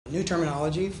new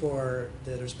terminology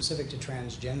that are specific to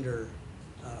transgender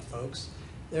folks.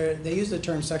 They use the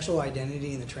term sexual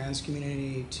identity in the trans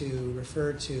community to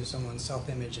refer to someone's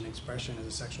self-image and expression as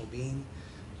a sexual being.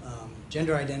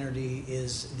 Gender identity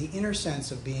is the inner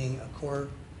sense of being a core,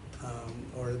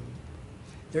 or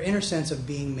their inner sense of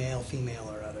being male, female,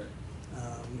 or other.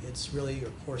 It's really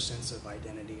your core sense of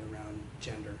identity around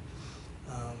gender.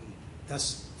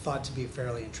 That's thought to be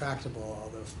fairly intractable,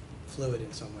 although fluid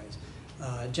in some ways.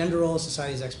 Gender roles,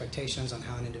 society's expectations on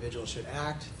how an individual should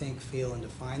act, think, feel, and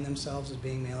define themselves as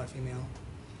being male or female.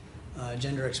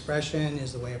 Gender expression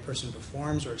is the way a person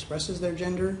performs or expresses their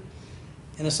gender.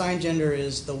 And assigned gender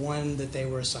is the one that they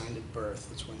were assigned at birth.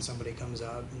 It's when somebody comes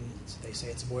out and they say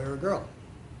it's a boy or a girl.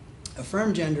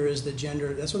 Affirmed gender is the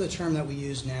gender, that's what the term that we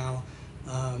use now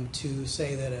to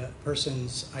say that a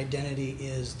person's identity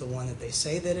is the one that they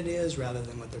say that it is rather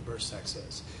than what their birth sex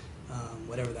is,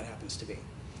 whatever that happens to be.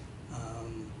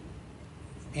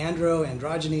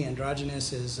 Androgyny,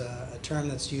 androgynous is a term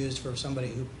that's used for somebody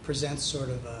who presents sort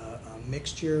of a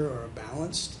mixture or a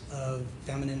balance of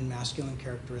feminine and masculine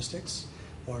characteristics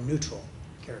or neutral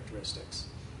characteristics.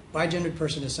 Bigendered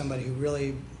person is somebody who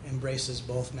really embraces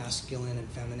both masculine and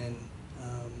feminine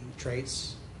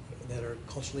traits that are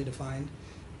culturally defined.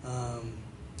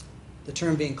 The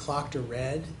term being clocked or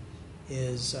read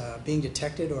is being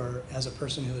detected or as a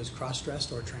person who is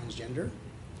cross-dressed or transgender.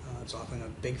 It's often a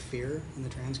big fear in the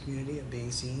trans community of being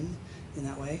seen in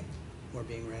that way or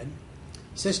being read.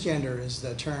 Cisgender is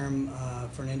the term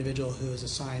for an individual who is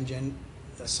assigned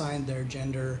their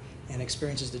gender and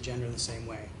experiences the gender in the same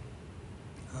way.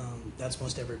 That's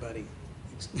most everybody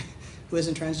who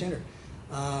isn't transgender.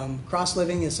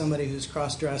 Cross-living is somebody who's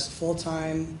cross-dressed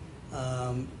full-time,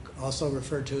 also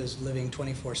referred to as living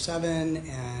 24/7,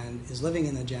 and is living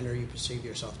in the gender you perceive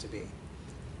yourself to be.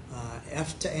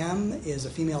 F to M is a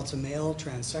female to male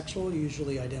transsexual,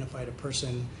 usually identified a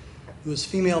person who is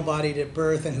female-bodied at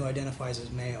birth and who identifies as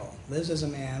male, lives as a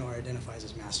man, or identifies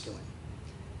as masculine.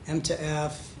 M to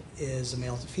F is a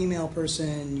male to female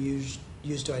person,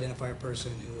 used to identify a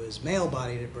person who is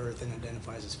male-bodied at birth and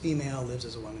identifies as female, lives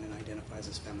as a woman, and identifies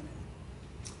as feminine.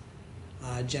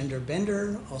 Gender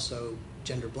bender, also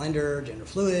gender blender, gender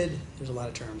fluid, there's a lot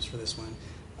of terms for this one.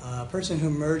 A person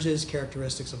who merges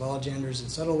characteristics of all genders in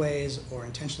subtle ways or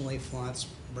intentionally flaunts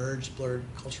merged, blurred,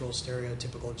 cultural,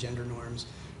 stereotypical gender norms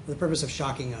for the purpose of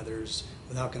shocking others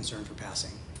without concern for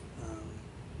passing.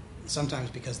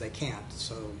 Sometimes because they can't,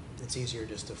 so it's easier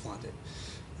just to flaunt it.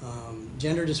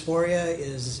 Gender dysphoria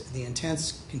is the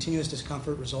intense, continuous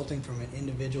discomfort resulting from an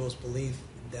individual's belief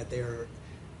that their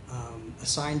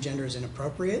assigned gender is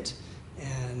inappropriate,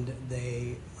 and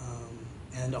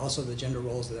and also the gender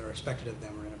roles that are expected of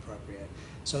them are inappropriate.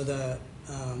 So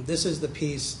this is the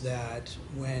piece that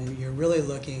when you're really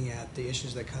looking at the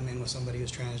issues that come in with somebody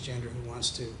who's transgender who wants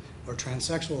to, or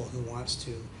transsexual who wants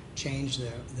to change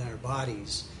their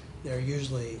bodies, they're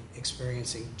usually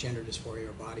experiencing gender dysphoria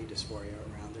or body dysphoria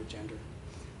around their gender.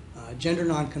 Gender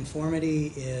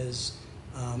nonconformity is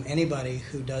anybody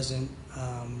who doesn't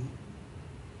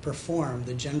perform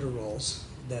the gender roles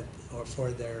or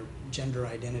for their gender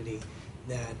identity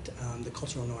that the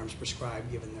cultural norms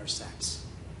prescribe given their sex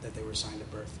that they were assigned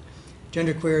at birth.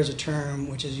 Genderqueer is a term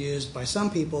which is used by some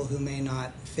people who may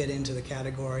not fit into the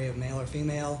category of male or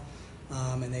female,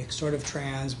 and they sort of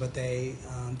trans, but they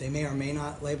may or may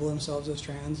not label themselves as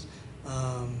trans,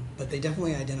 but they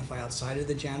definitely identify outside of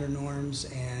the gender norms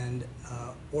and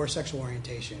or sexual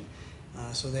orientation.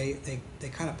 So they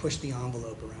kind of push the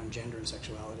envelope around gender and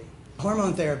sexuality.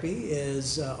 Hormone therapy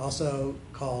is also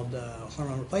called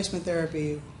hormone replacement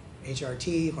therapy,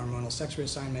 HRT, hormonal sex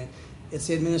reassignment. It's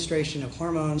the administration of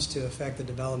hormones to affect the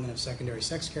development of secondary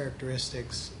sex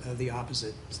characteristics of the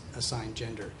opposite assigned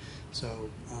gender. So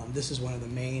this is one of the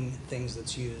main things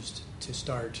that's used to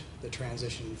start the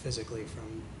transition physically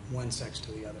from one sex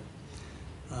to the other.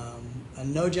 A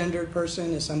no-gendered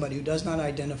person is somebody who does not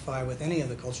identify with any of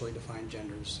the culturally defined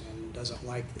genders and doesn't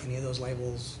like any of those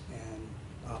labels and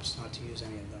opts not to use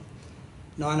any of them.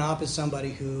 Non-op is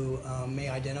somebody who may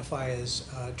identify as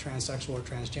transsexual or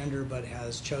transgender but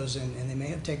has chosen, and they may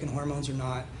have taken hormones or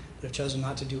not, but have chosen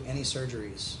not to do any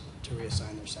surgeries to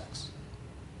reassign their sex.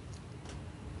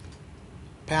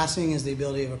 Passing is the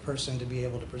ability of a person to be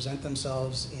able to present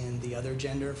themselves in the other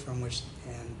gender from which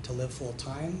and to live full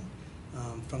time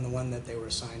from the one that they were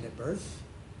assigned at birth.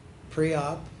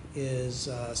 Pre-op is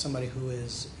somebody who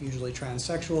is usually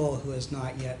transsexual who has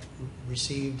not yet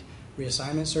received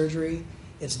reassignment surgery.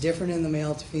 It's different in the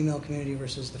male to female community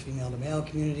versus the female to male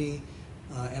community.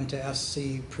 M to F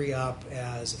see pre-op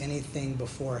as anything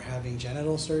before having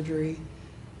genital surgery.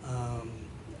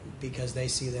 because they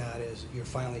see that as you're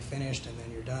finally finished and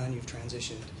then you're done, you've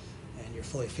transitioned, and you're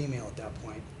fully female at that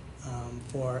point.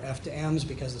 For F to Ms,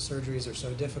 because the surgeries are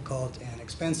so difficult and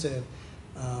expensive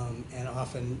and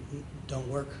often don't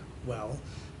work well,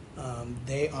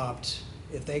 they opt,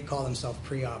 if they call themselves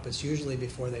pre-op, it's usually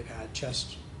before they've had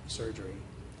chest surgery.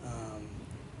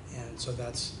 And so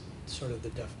that's sort of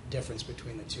the difference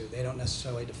between the two. They don't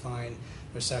necessarily define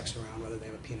their sex around whether they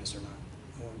have a penis or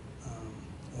not,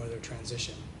 or their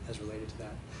transition as related to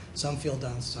that. Some feel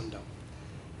done, some don't.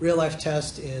 Real-life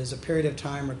test is a period of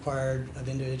time required of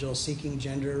individuals seeking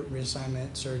gender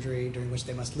reassignment surgery during which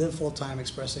they must live full-time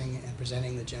expressing and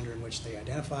presenting the gender in which they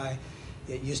identify.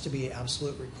 It used to be an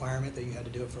absolute requirement that you had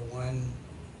to do it for 1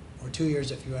 or 2 years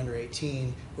if you were under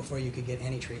 18 before you could get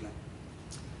any treatment.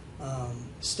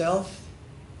 Stealth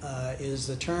is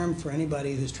the term for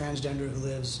anybody who's transgender who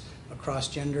lives a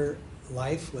cross-gender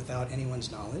life without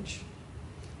anyone's knowledge.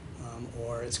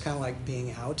 Or it's kind of like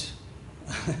being out.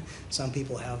 Some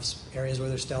people have areas where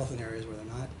they're stealth and areas where they're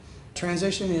not.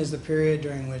 Transition is the period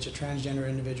during which a transgender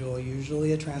individual,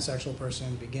 usually a transsexual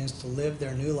person, begins to live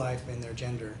their new life in their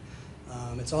gender.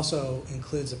 It also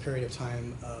includes a period of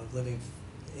time of living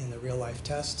in the real-life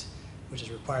test, which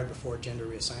is required before gender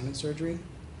reassignment surgery.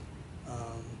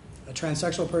 A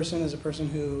transsexual person is a person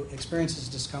who experiences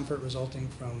discomfort resulting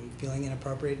from feeling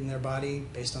inappropriate in their body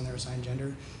based on their assigned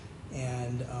gender,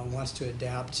 and wants to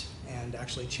adapt and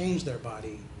actually change their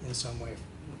body in some way,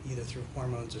 either through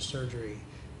hormones or surgery,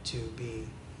 to be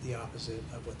the opposite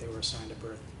of what they were assigned at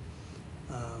birth.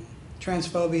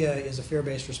 Transphobia is a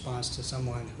fear-based response to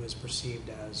someone who is perceived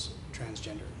as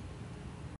transgender.